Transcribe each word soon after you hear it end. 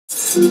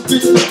Pretty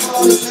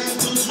boys and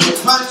boots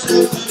with punch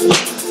and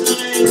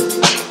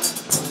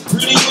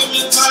pretty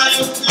women buy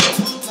your crib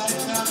like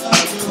I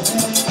love your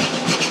head.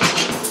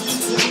 You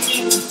say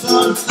me the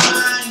sun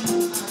sign,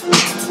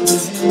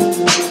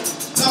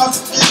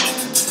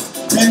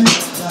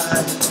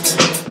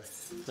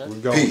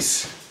 Peace.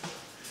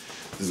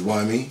 This is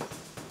Wyme.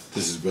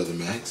 This is Brother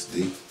Max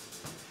D.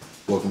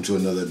 Welcome to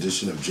another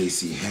edition of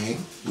JC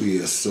Hang.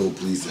 We are so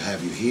pleased to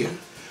have you here.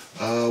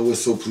 We're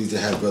so pleased to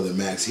have Brother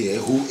Max here,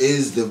 who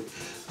is the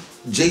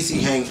JC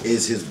Hang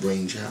is his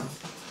brainchild.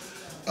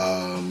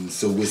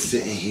 So we're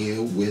sitting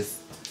here with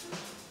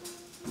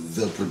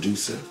the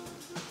producer,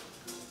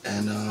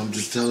 and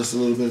just tell us a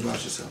little bit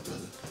about yourself,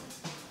 brother.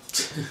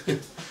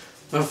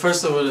 Well,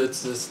 first of all,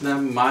 it's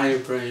not my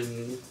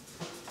brain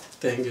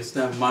thing. It's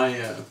not my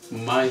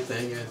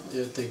thing. I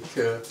think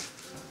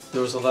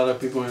there was a lot of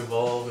people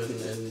involved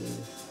in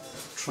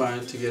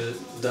trying to get it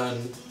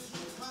done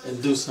and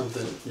do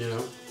something, you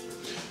know.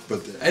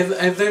 But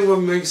I think what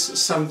makes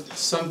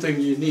something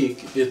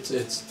unique,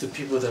 it's the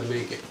people that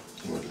make it.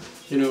 What?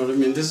 You know what I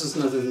mean? This is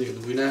nothing new.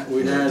 We're not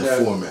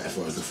the format, as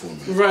far as the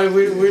format. Right.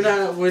 We're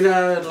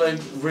not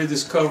like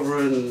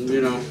rediscovering,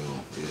 you know.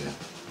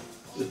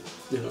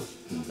 Yeah.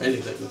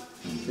 Anything.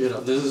 You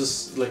know, this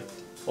is like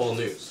all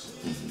news.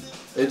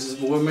 It's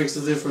what makes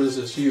the difference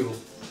is you,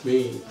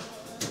 me,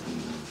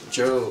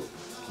 Joe.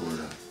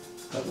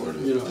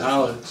 You know,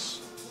 Alex.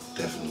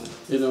 Definitely.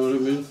 You know what I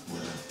mean?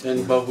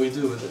 And what we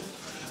do with it.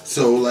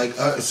 So like,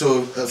 this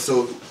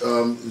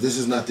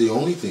is not the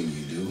only thing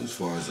you do as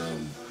far as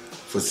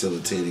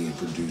facilitating and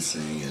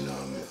producing and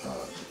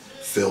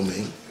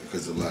filming,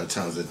 because a lot of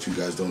times that you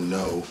guys don't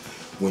know,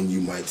 when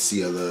you might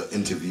see other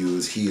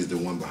interviewers, he is the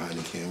one behind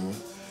the camera.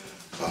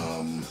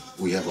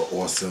 We have an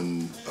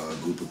awesome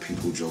group of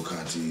people, Joe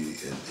Conti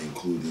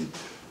included,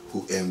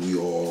 and we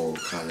all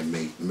kind of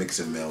mix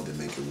and meld and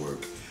make it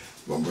work.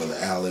 My brother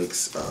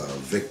Alex,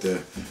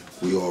 Victor,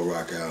 we all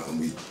rock out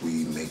and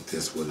we make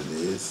this what it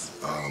is.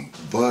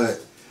 But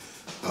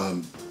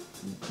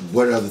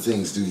what other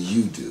things do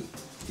you do?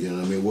 You know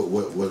what I mean?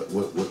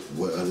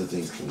 What other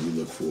things can we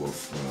look for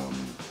from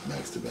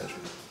Max the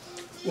Veteran?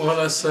 Well,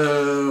 as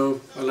a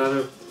lot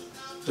of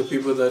the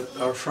people that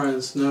our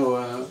friends know,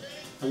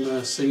 I'm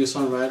a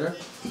singer-songwriter,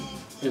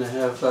 and I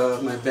have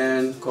my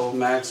band called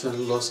Max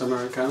and Los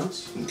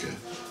Americanos. Okay.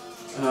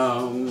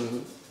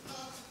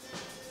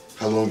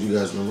 How long have you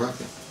guys been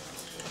rocking?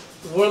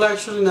 Well,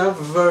 actually not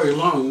very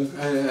long.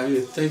 I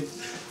think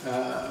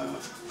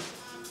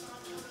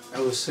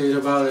I would say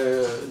about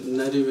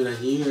not even a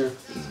year,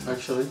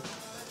 actually.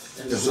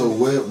 And so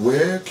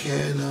where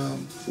can,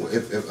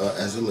 if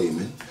as a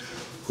layman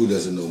who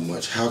doesn't know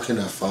much, how can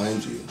I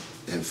find you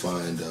and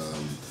find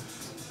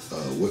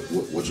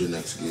what your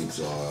next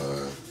gigs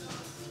are,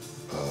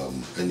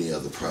 any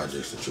other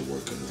projects that you're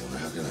working on?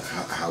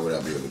 How would I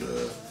be able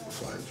to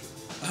find you?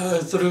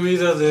 Through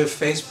either the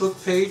Facebook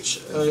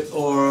page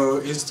or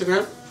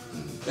Instagram,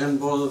 and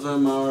both of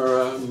them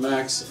are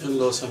Max and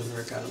Los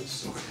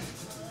Americanos. Okay.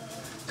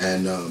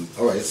 And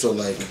all right, so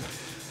like,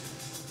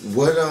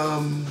 what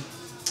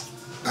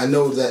I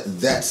know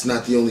that that's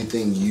not the only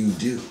thing you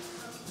do.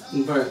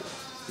 Right.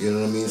 You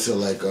know what I mean? So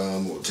like,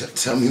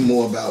 tell me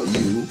more about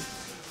you.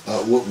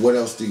 What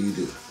else do you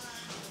do?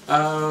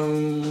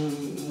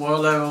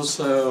 Well, I was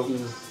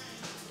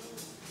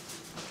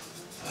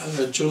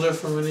a jeweler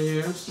for many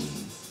years.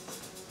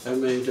 I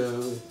made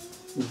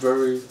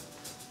very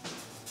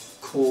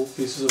cool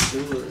pieces of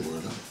jewelry.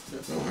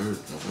 Yep.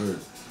 I've heard.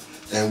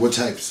 And what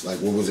types? Like,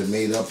 what was it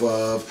made up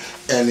of?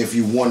 And if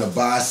you want to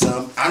buy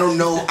some, I don't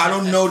know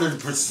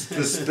the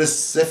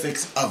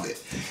specifics of it.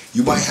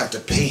 You might have to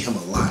pay him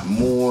a lot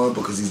more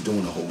because he's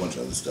doing a whole bunch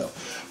of other stuff.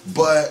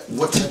 But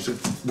what types of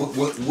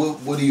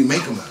what do you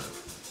make them out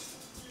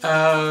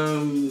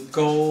of?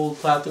 Gold,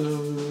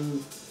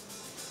 platinum,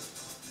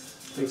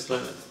 things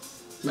like that.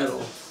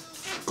 Metal.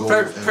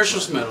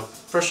 Precious metal.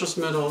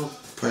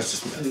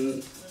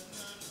 And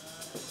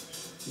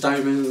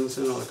diamonds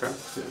and all that crap.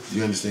 Yeah.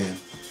 You understand?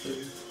 Yeah.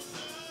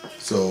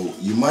 So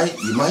you might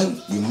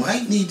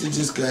need to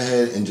just go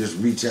ahead and just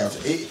reach out to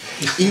it,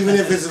 even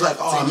if it's like,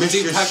 oh, I missed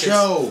your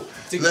show.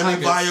 Let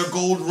me buy a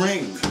gold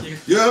ring.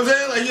 You know what I'm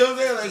saying? Like, you know what I'm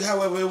saying? Like,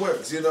 however it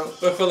works, you know.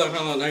 But hold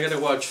on, I got a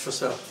watch for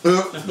sale.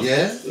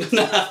 Yeah?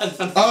 No.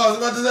 Oh, I was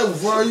about to say,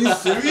 bro, are you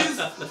serious?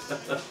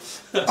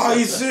 Are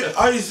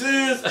you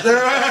serious?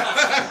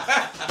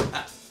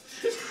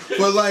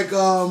 But like,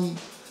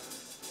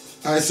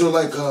 alright, so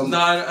like, no,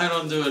 I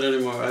don't do it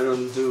anymore. I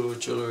don't do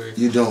jewelry.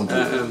 You don't do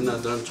it? I'm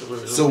not done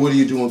jewelry. So what are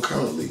you doing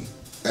currently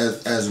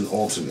as an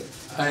alternate?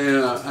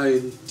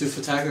 I do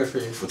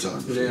photography.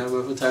 Photography. Yeah, I'm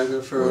a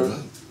photographer.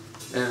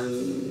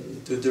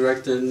 And do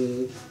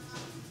directing.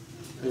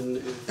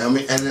 And I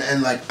mean,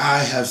 and like, I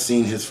have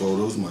seen his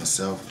photos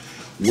myself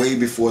way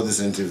before this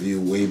interview,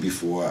 way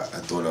before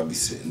I thought I'd be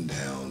sitting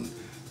down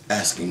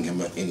asking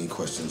him any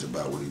questions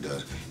about what he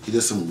does. He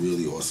does some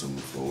really awesome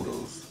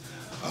photos.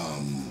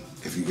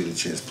 If you get a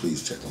chance,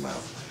 please check him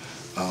out.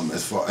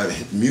 As far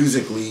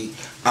musically,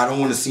 I don't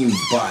want to seem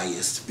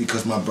biased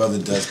because my brother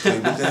does play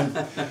with them,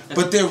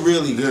 but they're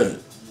really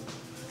good.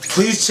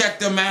 Please check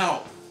them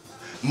out.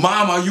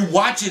 Mom, are you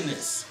watching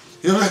this?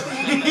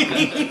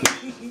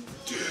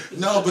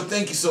 No, but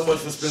thank you so much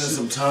for spending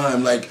some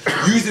time. Like,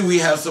 usually we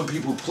have some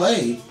people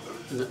play.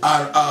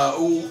 Are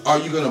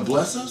you gonna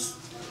bless us?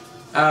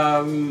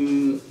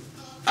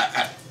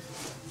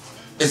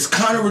 It's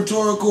kind of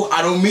rhetorical.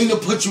 I don't mean to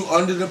put you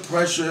under the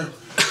pressure,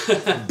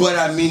 but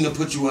I mean to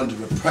put you under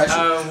the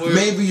pressure.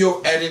 Maybe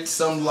you'll edit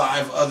some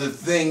live other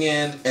thing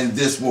in, and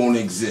this won't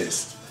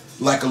exist,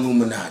 like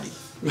Illuminati.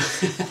 You know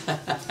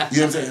what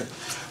I'm saying?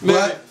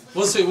 But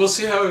we'll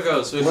see how it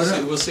goes.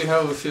 We'll see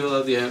how we feel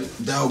at the end.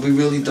 That would be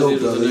really dope,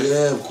 brother.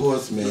 Yeah, of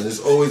course, man. It's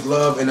always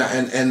love,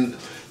 and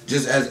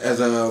just as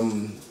a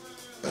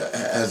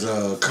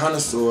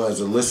connoisseur, as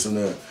a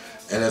listener,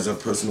 and as a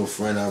personal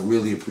friend, I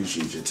really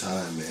appreciate your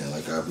time, man.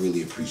 Like, I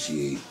really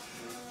appreciate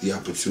the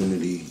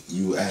opportunity,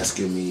 you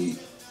asking me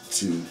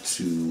to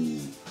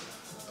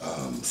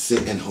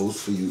sit and host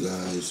for you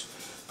guys.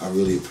 I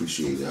really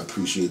appreciate it. I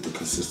appreciate the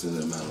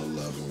consistent amount of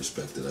love and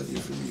respect that I get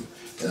from you.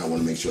 And I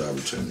want to make sure I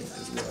return it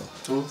as well.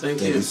 Oh, thank you.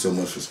 Thank you so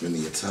much for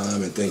spending your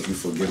time, and thank you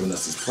for giving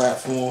us this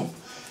platform.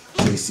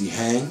 JC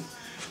Hang,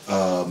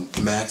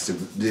 Max,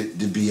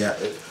 the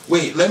Biaggio.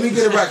 Wait, let me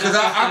get it right, because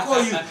I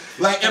call you,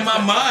 like, in my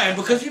mind,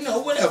 because, you know,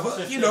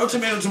 whatever, you know,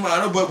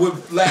 tomato, but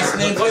with last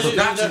names, it's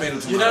not tomato.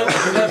 You're not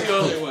the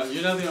only one.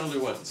 You're not the only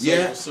one. So,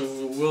 yeah. So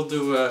we'll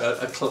do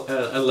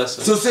a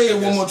lesson. So say it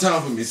one more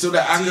time for me, so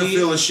that I can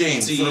feel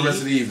ashamed for the rest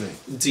of the evening.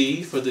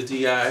 D for the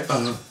DI.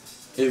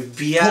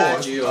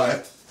 Biaggio. All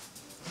right.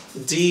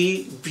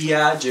 D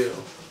Biaggio.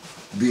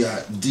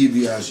 D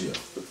Biaggio.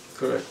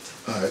 Correct.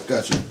 All right,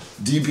 got you.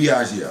 D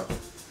Biaggio.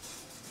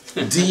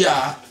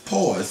 D-I,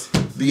 pause,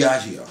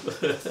 Biaggio.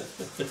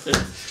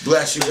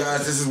 Bless you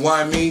guys. This is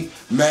Why Me,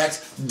 Max,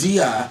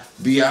 D-I,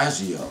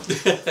 Biaggio.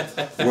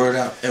 Word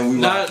up. And we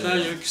rock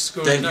it. You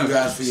scored. Thank you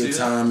guys for your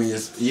time.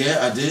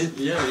 Yeah, I did?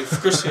 Yeah,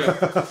 of course you are.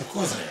 Of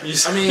course I am.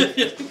 I mean,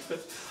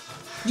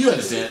 you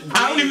understand.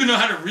 I don't even know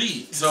how to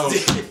read. So,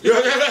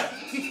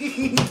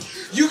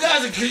 you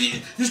guys are,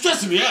 you're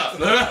stressing me out.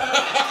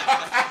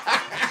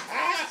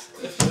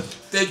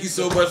 Thank you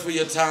so much for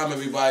your time,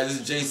 everybody.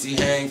 This is JC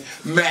Hang,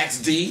 Max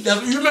D.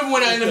 You remember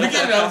when in the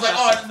beginning I was like,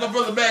 oh, this is my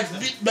brother Max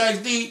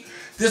D.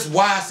 This is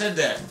why I said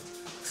that.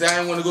 Because I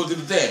didn't want to go through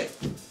the thing.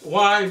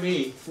 Why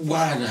me?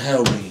 Why the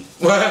hell me?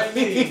 Why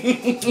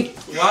me?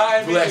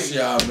 Why me? Bless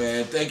y'all,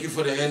 man. Thank you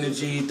for the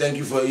energy. Thank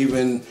you for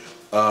even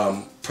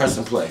press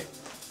and play.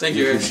 Thank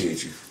you.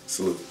 Appreciate you.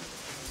 Salute.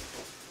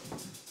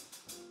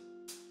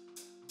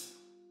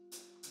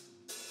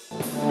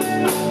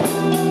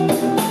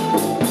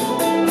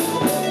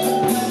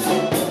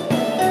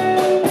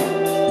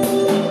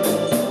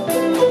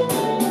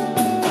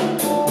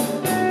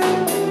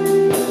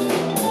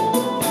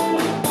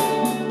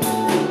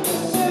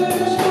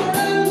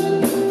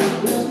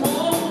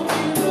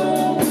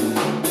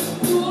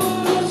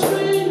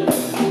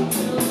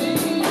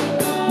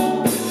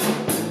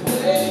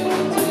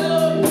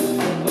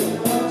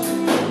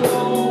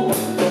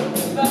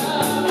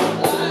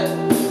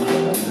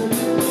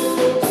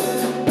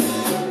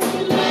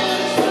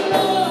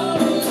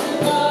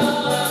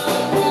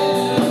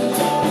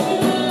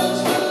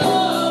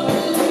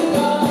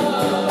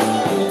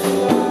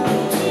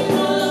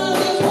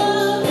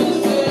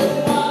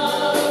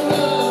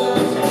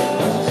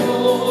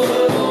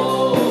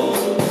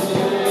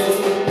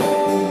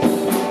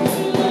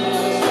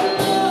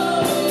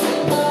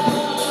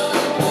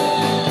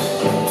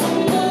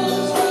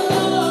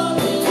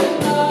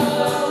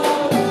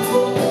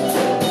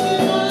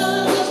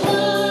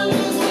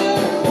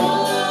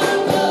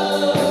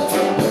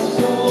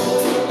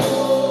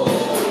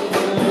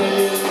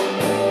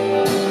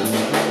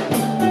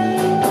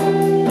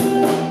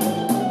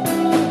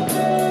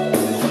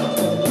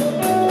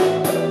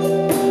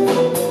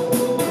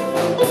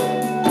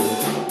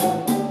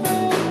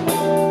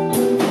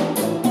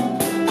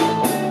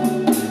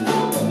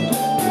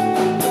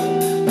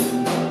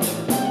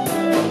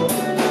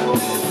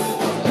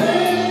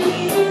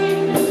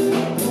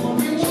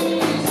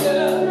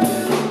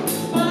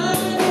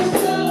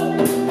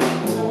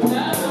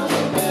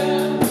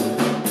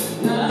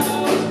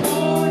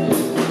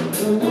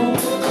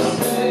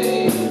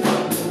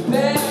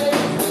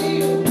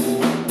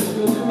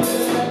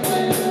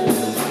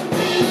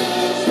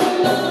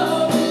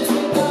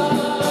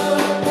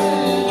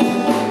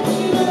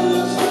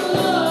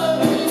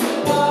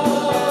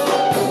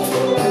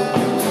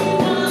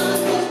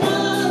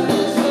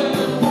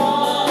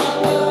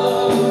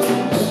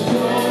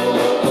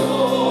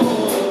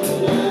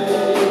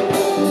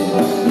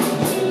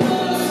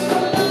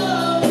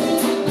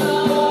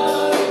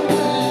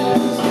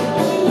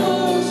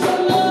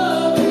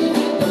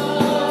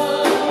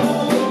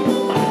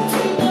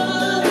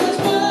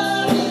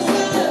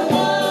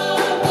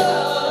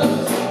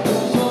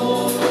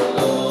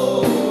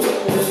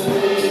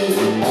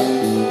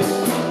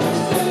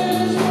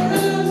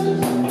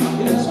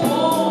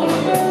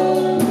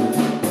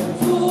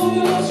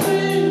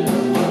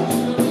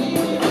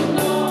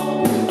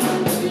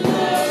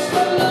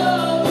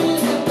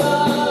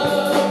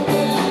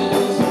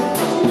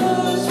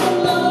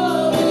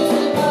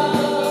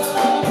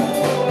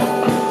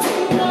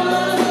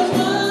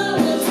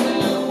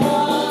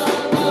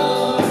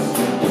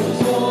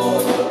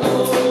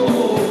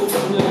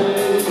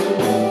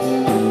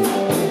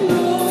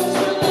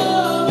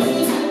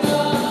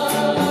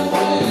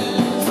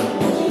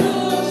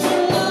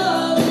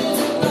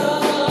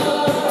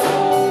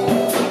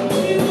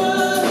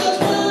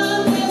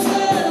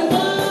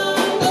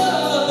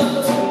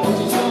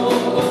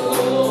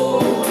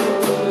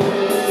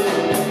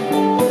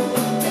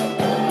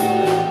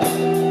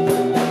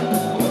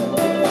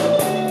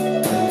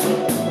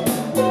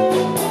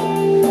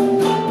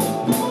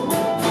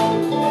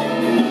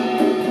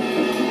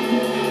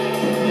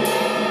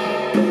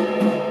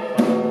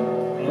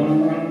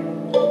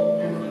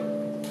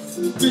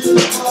 Pretty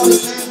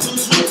boys and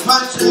those who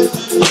punch and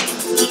do the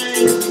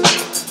same.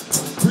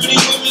 Pretty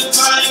women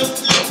buy your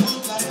beautiful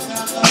like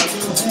I love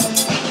your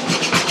hair.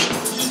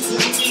 You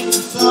send me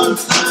some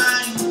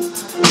sign,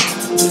 I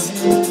have your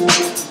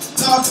hair.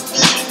 Lost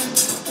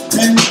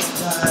man and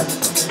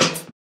time.